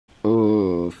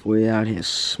Oof, we out here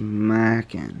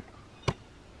smacking.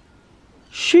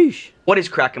 Sheesh. What is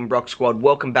crackin', Brock Squad?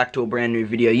 Welcome back to a brand new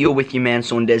video. You're with your man,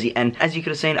 SAUNDEZY, and as you could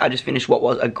have seen, I just finished what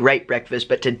was a great breakfast,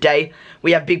 but today,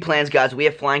 we have big plans, guys. We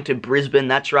are flying to Brisbane,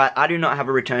 that's right. I do not have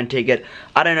a return ticket.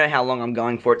 I don't know how long I'm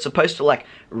going for. It's supposed to, like,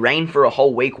 rain for a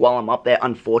whole week while I'm up there,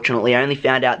 unfortunately. I only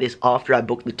found out this after I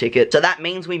booked the ticket, so that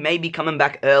means we may be coming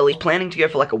back early. Planning to go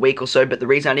for, like, a week or so, but the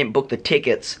reason I didn't book the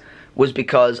tickets was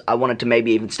because I wanted to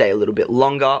maybe even stay a little bit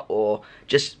longer or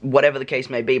just whatever the case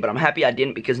may be, but I'm happy I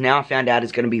didn't because now I found out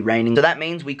it's going to be raining. So that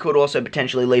means we could also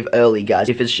potentially leave early, guys,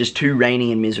 if it's just too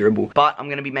rainy and miserable. But I'm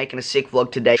going to be making a sick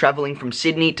vlog today, traveling from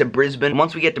Sydney to Brisbane.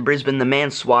 Once we get to Brisbane, the man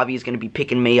Suavey is going to be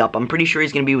picking me up. I'm pretty sure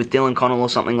he's going to be with Dylan Connell or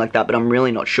something like that, but I'm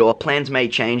really not sure. Plans may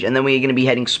change, and then we're going to be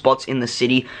heading spots in the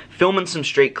city, filming some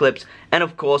street clips, and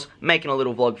of course, making a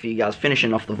little vlog for you guys,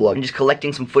 finishing off the vlog, and just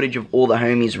collecting some footage of all the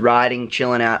homies riding,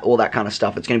 chilling out, all that kind of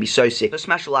stuff. It's going to be so sick. So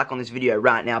smash a like on this video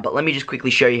right now, but let me just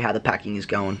quickly show you how the packing is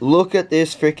going. Look at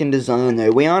this freaking design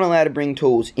though. We aren't allowed to bring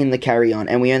tools in the carry-on,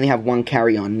 and we only have one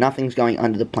carry-on. Nothing's going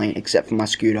under the plane except for my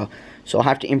scooter. So I'll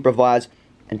have to improvise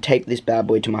and tape this bad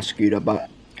boy to my scooter, but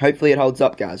hopefully it holds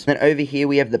up, guys. Then over here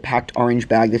we have the packed orange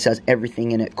bag. This has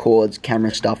everything in it, cords,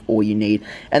 camera stuff, all you need.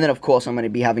 And then of course I'm going to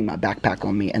be having my backpack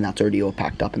on me, and that's already all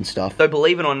packed up and stuff. So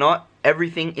believe it or not,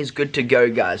 everything is good to go,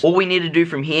 guys. All we need to do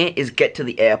from here is get to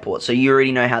the airport, so you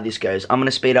already know how this goes. I'm going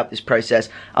to speed up this process.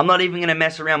 I'm not even going to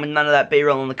mess around with none of that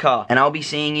B-roll in the car, and I'll be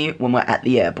seeing you when we're at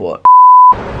the airport.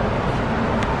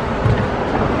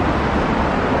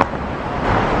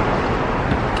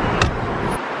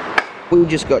 We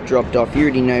just got dropped off, you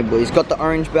already know, boys. Got the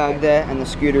orange bag there and the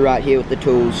scooter right here with the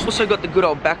tools. Also got the good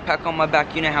old backpack on my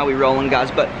back, you know how we rolling,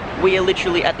 guys, but we are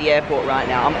literally at the airport right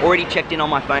now. I'm already checked in on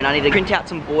my phone. I need to print out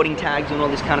some boarding tags and all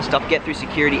this kind of stuff, get through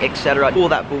security, etc. All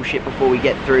that bullshit before we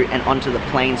get through and onto the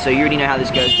plane, so you already know how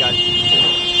this goes, guys.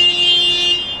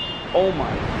 Oh my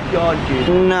god,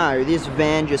 dude. No, this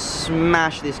van just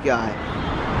smashed this guy.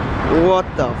 What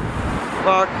the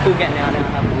fuck? Cool getting out now and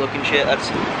having a look and shit. That's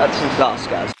some sauce,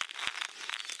 guys.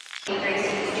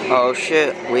 Oh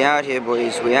shit, we out here,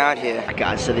 boys, we out here. Alright,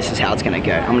 guys, so this is how it's gonna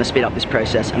go. I'm gonna speed up this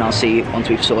process and I'll see you once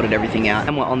we've sorted everything out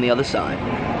and we're on the other side.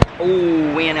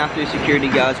 Oh, we are now through security,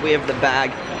 guys. We have the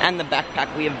bag and the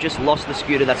backpack. We have just lost the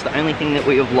scooter. That's the only thing that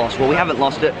we have lost. Well, we haven't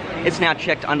lost it. It's now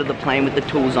checked under the plane with the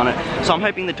tools on it. So I'm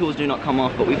hoping the tools do not come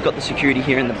off, but we've got the security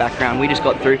here in the background. We just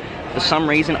got through. For some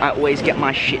reason, I always get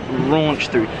my shit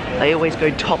launched through. They always go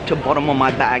top to bottom on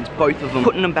my bags, both of them.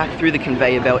 Putting them back through the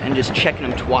conveyor belt and just checking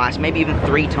them twice, maybe even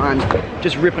 3 times.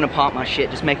 Just ripping apart my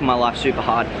shit, just making my life super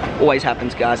hard. Always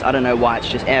happens, guys. I don't know why. It's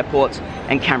just airports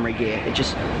and camera gear.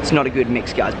 It's not a good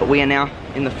mix, guys. But we are now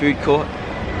in the food court.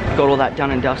 Got all that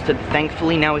done and dusted.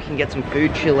 Thankfully, now we can get some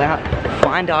food, chill out,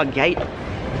 find our gate,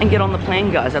 and get on the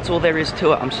plane, guys. That's all there is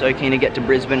to it. I'm so keen to get to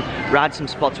Brisbane, ride some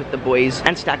spots with the boys,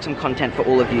 and stack some content for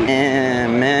all of you.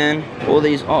 And man, all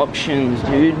these options,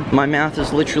 dude. My mouth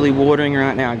is literally watering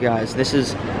right now, guys. This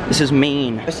is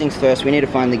mean. First things first, we need to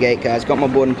find the gate, guys. Got my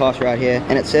boarding pass right here,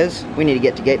 and it says we need to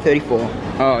get to gate 34.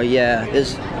 Oh yeah,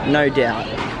 there's no doubt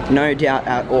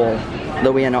at all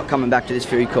that we are not coming back to this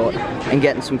food court and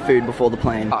getting some food before the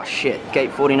plane. Oh shit,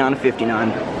 gate 49 to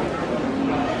 59.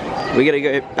 We gotta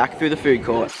go back through the food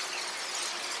court.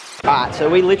 Alright, so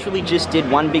we literally just did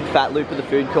one big fat loop of the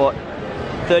food court.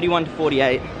 31 to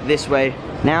 48, this way.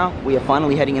 Now, we are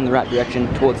finally heading in the right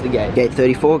direction towards the gate. Gate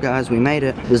 34, guys, we made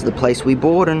it. This is the place we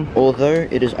boarding. Although,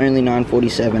 it is only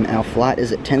 9:47. Our flight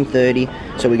is at 10:30,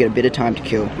 so we got a bit of time to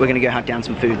kill. We're gonna go hunt down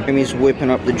some food. Jimmy's whipping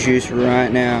up the juice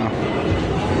right now.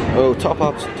 Oh, top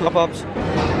ups, top ups.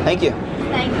 Thank you.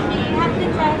 Thank you. Have a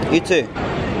good day. You too.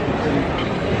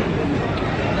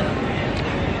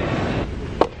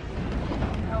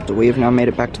 So we have now made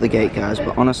it back to the gate, guys,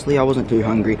 but honestly I wasn't too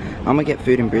hungry. I'm gonna get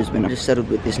food in Brisbane. I just settled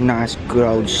with this nice good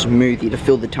old smoothie to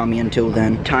fill the tummy until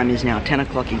then. Time is now 10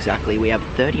 o'clock exactly. We have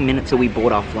 30 minutes till we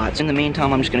board our flights. In the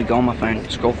meantime, I'm just gonna go on my phone,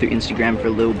 scroll through Instagram for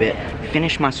a little bit,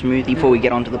 finish my smoothie before we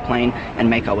get onto the plane and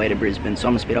make our way to Brisbane. So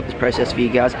I'm gonna speed up this process for you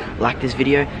guys. Like this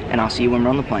video and I'll see you when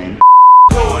we're on the plane.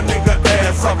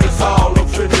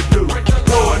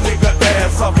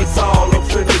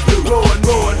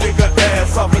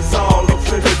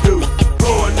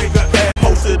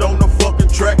 Posted on the fucking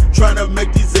track, trying to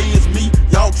make these ends meet.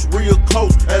 Y'all's real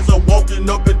close as I'm walking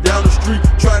up and down the street,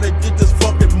 trying to get this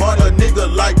fucking money. A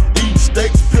nigga like eat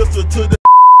steaks, pistol to the.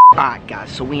 Alright guys,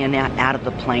 so we are now out of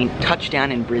the plane, touched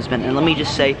down in Brisbane, and let me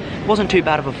just say, it wasn't too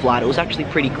bad of a flight. It was actually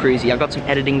pretty cruisy. I got some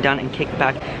editing done and kicked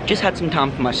back, just had some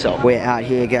time for myself. We're out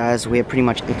here, guys. We're pretty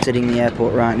much exiting the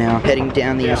airport right now, heading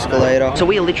down the escalator. So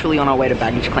we are literally on our way to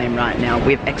baggage claim right now.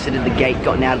 We've exited the gate,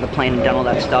 gotten out of the plane and done all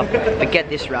that stuff. But get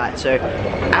this right, so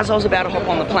as I was about to hop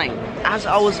on the plane, as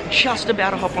I was just about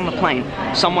to hop on the plane,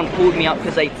 someone pulled me up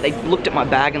because they looked at my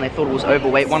bag and they thought it was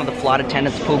overweight. One of the flight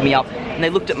attendants pulled me up and they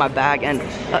looked at my bag, and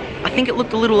I think it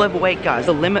looked a little overweight, guys.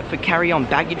 The limit for carry-on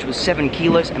baggage was 7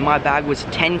 kilos and my bag was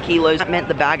 10 kilos. That meant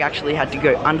the bag actually had to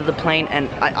go under the plane, and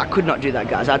I could not do that,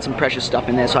 guys. I had some precious stuff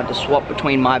in there, so I had to swap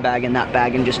between my bag and that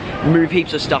bag and just move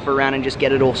heaps of stuff around and just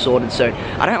get it all sorted. So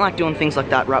I don't like doing things like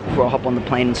that right before I hop on the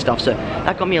plane and stuff, so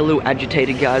that got me a little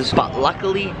agitated, guys. But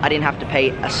luckily, I didn't have to pay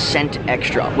a cent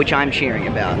extra, which I'm cheering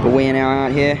about. But we are now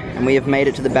out here, and we have made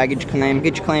it to the baggage claim.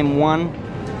 Baggage claim 1,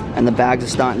 and the bags are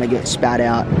starting to get spat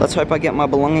out. Let's hope I get my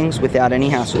belongings without any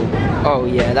hassle. Oh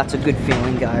yeah, that's a good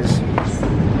feeling, guys.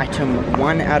 Item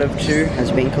 1 out of 2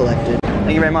 has been collected.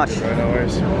 Thank you very much. No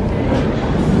worries.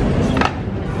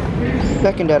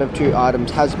 Second out of 2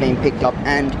 items has been picked up,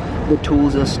 and the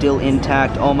tools are still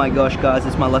intact. Oh my gosh, guys,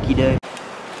 it's my lucky day.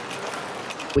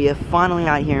 We are finally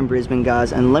out here in Brisbane,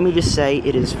 guys, and let me just say,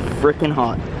 it is freaking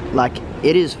hot. Like,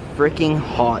 it is freaking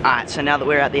hot. Alright, so now that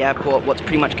we're at the airport, what's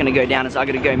pretty much gonna go down is I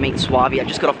gotta go meet Suavi. I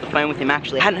just got off the phone with him,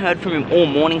 actually. I hadn't heard from him all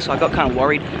morning, so I got kind of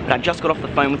worried, but I just got off the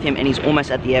phone with him and he's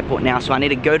almost at the airport now, so I need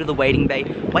to go to the waiting bay,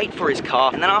 wait for his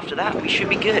car, and then after that, we should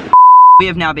be good. We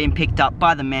have now been picked up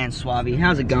by the man, Suavi.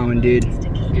 How's it going, dude?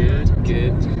 Good,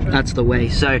 good. That's the way.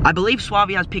 So, I believe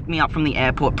Suavi has picked me up from the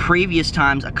airport previous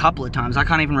times, a couple of times. I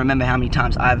can't even remember how many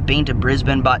times I've been to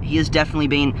Brisbane, but he has definitely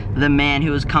been the man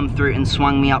who has come through and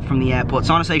swung me up from the airport.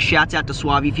 So I want to say shouts out to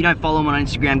Suavi. If you don't follow him on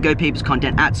Instagram, go peep his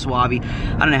content at Suavi.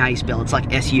 I don't know how you spell it. It's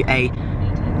like S-U-A-V-V-E-Y.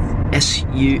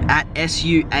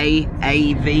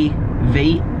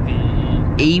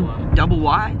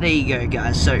 There you go,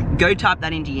 guys. So go type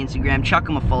that into your Instagram, chuck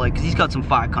him a follow because he's got some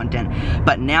fire content.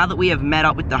 But now that we have met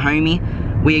up with the homie,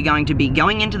 we are going to be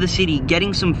going into the city,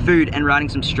 getting some food and riding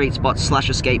some street spots /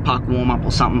 a skate park warm up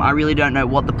or something. I really don't know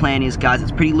what the plan is, guys.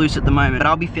 It's pretty loose at the moment, but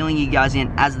I'll be filling you guys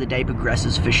in as the day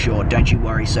progresses for sure. Don't you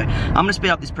worry. So I'm gonna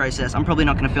speed up this process. I'm probably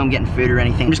not gonna film getting food or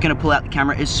anything. I'm just gonna pull out the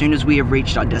camera as soon as we have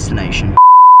reached our destination.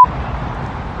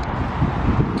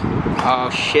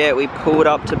 Oh shit, we pulled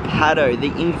up to Paddo,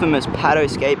 the infamous Paddo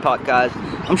skate park, guys.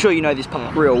 I'm sure you know this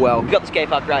park real well. We've got the skate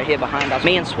park right here behind us.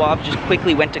 Me and Suave just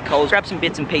quickly went to Coles, grabbed some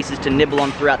bits and pieces to nibble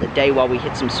on throughout the day while we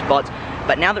hit some spots.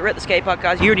 But now that we're at the skate park,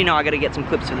 guys, you already know I gotta get some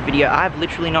clips for the video. I've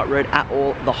literally not rode at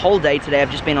all the whole day today. I've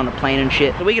just been on a plane and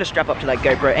shit. So we gotta strap up to that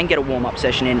GoPro and get a warm-up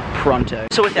session in pronto.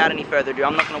 So without any further ado,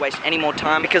 I'm not gonna waste any more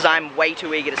time because I'm way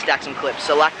too eager to stack some clips.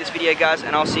 So like this video, guys,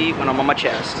 and I'll see you when I'm on my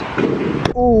chest.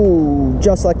 Ooh,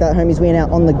 just like that, homies, we are now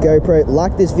on the GoPro.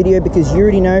 Like this video because you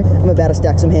already know I'm about to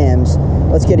stack some hams.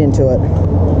 Let's get into it.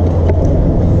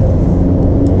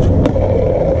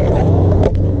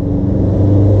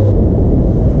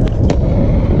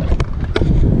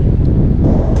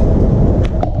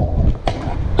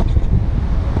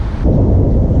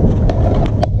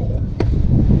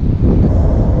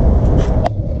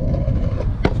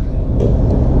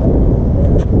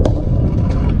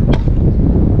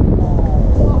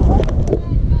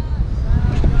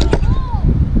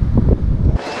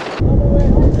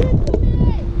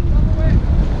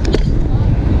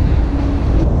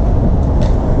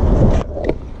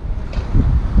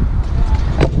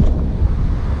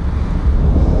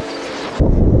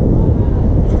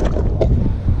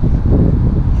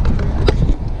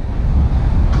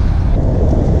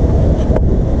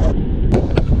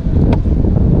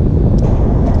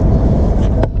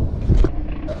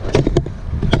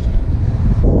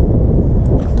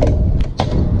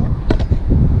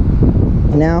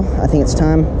 Now, I think it's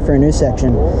time for a new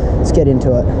section. Let's get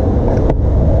into it.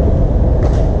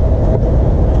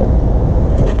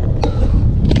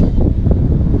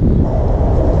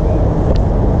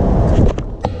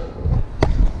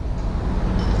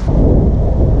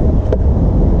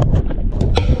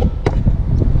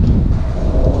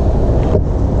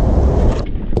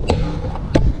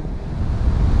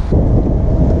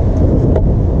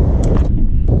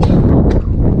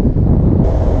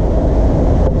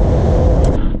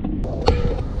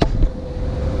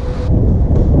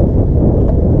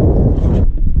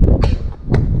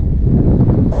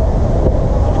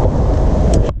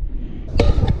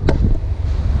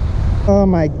 Oh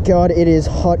my god, it is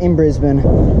hot in Brisbane.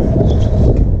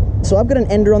 So I've got an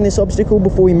ender on this obstacle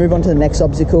before we move on to the next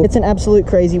obstacle. It's an absolute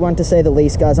crazy one to say the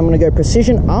least, guys. I'm going to go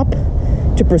precision up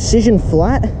to precision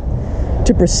flat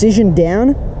to precision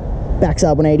down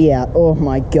Backside 180 out. Oh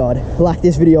my God. Like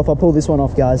this video if I pull this one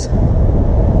off, guys.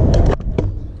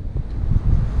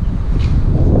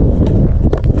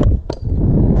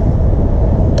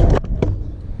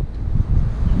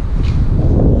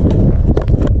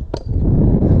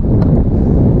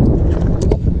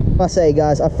 I say,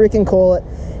 guys, I freaking call it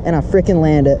and I freaking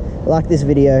land it. Like this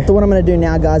video. So what I'm going to do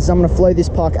now, guys, is I'm going to flow this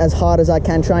park as hard as I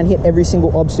can, try and hit every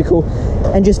single obstacle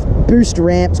and just boost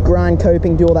ramps, grind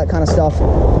coping, do all that kind of stuff.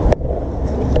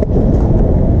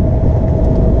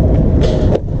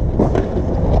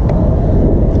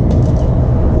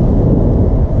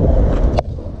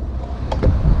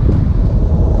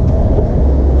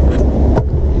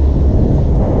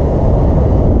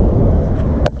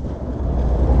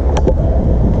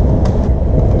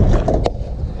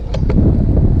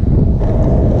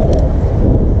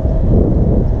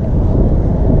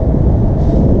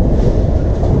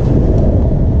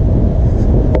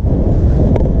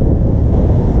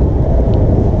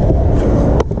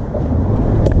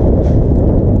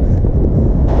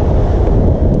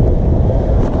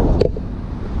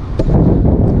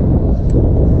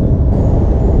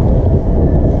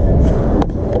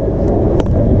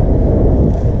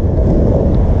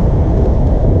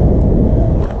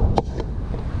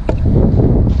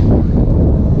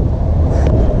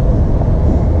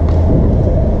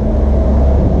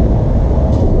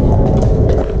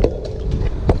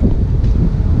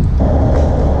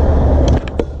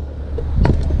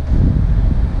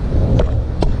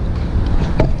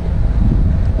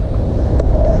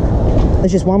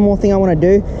 There's just one more thing I want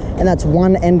to do, and that's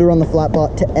one ender on the flat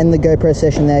bar to end the GoPro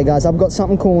session there, guys. I've got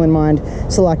something cool in mind,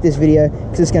 so like this video,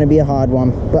 because it's going to be a hard one.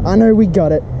 But I know we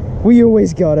got it. We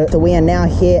always got it. So we are now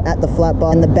here at the flat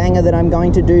bar, and the banger that I'm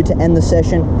going to do to end the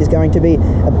session is going to be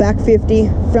a back 50,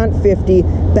 front 50,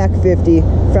 back 50,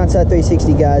 frontside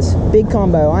 360, guys. Big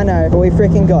combo, I know, but we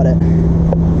freaking got it.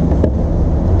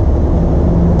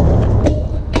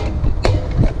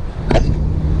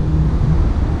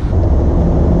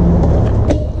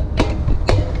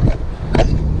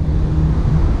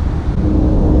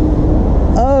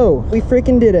 We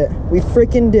freaking did it. We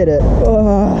freaking did it.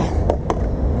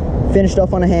 Finished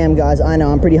off on a ham, guys. I know,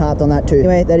 I'm pretty hyped on that too.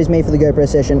 Anyway, that is me for the GoPro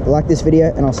session. Like this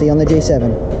video, and I'll see you on the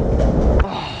G7.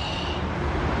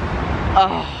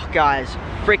 Oh, guys,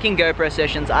 freaking GoPro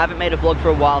sessions. I haven't made a vlog for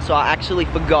a while, so I actually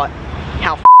forgot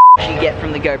how you get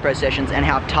from the GoPro sessions and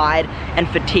how tired and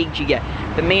fatigued you get.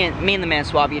 But me and the man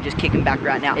Swabby are just kicking back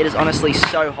right now. It is honestly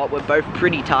so hot. We're both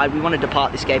pretty tired. We want to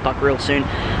depart the skate park real soon.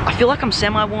 I feel like I'm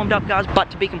semi-warmed up, guys,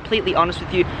 but to be completely honest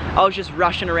with you, I was just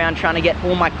rushing around trying to get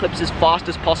all my clips as fast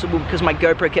as possible because my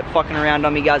GoPro kept fucking around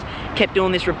on me, guys. Kept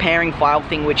doing this repairing file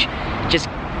thing, which just,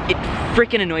 it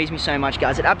freaking annoys me so much,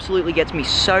 guys. It absolutely gets me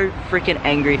so freaking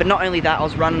angry. But not only that, I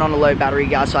was running on a low battery,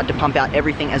 guys, so I had to pump out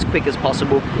everything as quick as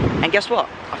possible. And guess what?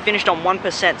 I finished on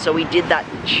 1%, so we did that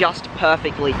just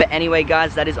perfectly. But anyway,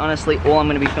 guys, that is honestly all I'm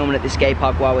going to be filming at this skate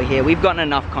park while we're here. We've gotten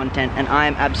enough content, and I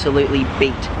am absolutely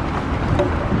beat.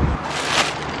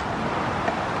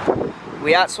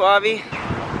 We out, Swabby?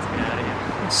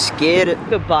 Scared.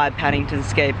 Goodbye, Paddington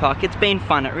Skate Park. It's been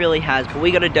fun, it really has, but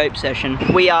we got a dope session.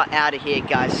 We are out of here,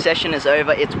 guys. Session is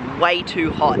over. It's way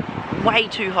too hot. Way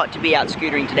too hot to be out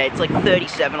scootering today. It's like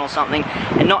 37 or something.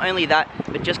 And not only that,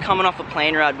 but just coming off a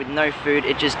plane ride with no food,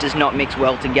 it just does not mix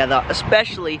well together.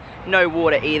 Especially no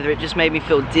water either. It just made me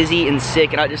feel dizzy and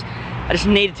sick, and I just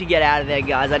needed to get out of there,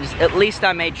 guys. At least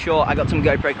I made sure I got some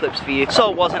GoPro clips for you, so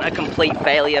it wasn't a complete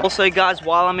failure. Also, guys,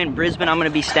 while I'm in Brisbane, I'm gonna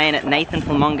be staying at Nathan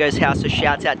Flamongo's house, so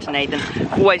shouts out to Nathan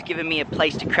for always giving me a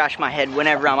place to crash my head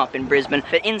whenever I'm up in Brisbane.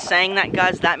 But in saying that,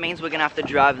 guys, that means we're gonna have to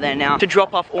drive there now to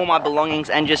drop off all my belongings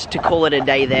and just to call it a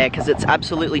day there, because it's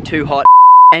absolutely too hot.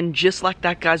 And just like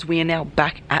that, guys, we are now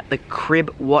back at the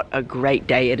crib. What a great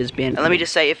day it has been. And let me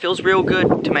just say, it feels real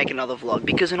good to make another vlog,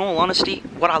 because in all honesty,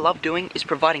 what I love doing is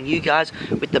providing you guys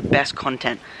with the best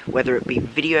content, whether it be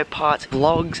video parts,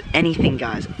 vlogs, anything,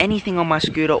 guys. Anything on my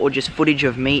scooter or just footage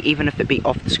of me, even if it be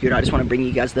off the scooter. I just want to bring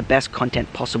you guys the best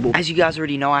content possible. As you guys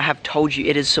already know, I have told you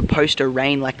it is supposed to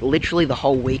rain like literally the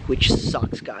whole week, which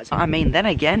sucks, guys. I mean, then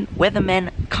again,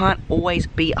 weathermen can't always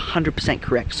be 100%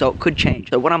 correct, so it could change.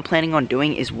 So what I'm planning on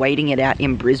doing is waiting it out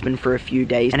in Brisbane for a few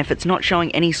days, and if it's not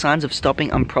showing any signs of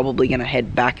stopping, I'm probably going to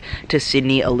head back to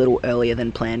Sydney a little earlier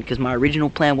than planned, because my original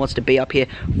plan was to be up here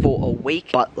for a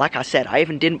week. But like I said, I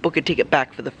even didn't book a ticket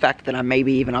back for the fact that I may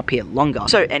be even up here longer.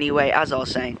 So anyway, as I was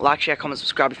saying, like, share, comment,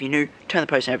 subscribe if you're new, turn the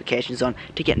post notifications on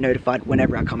to get notified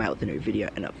whenever I come out with a new video.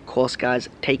 And of course, guys,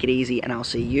 take it easy, and I'll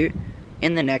see you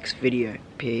in the next video.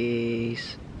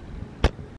 Peace.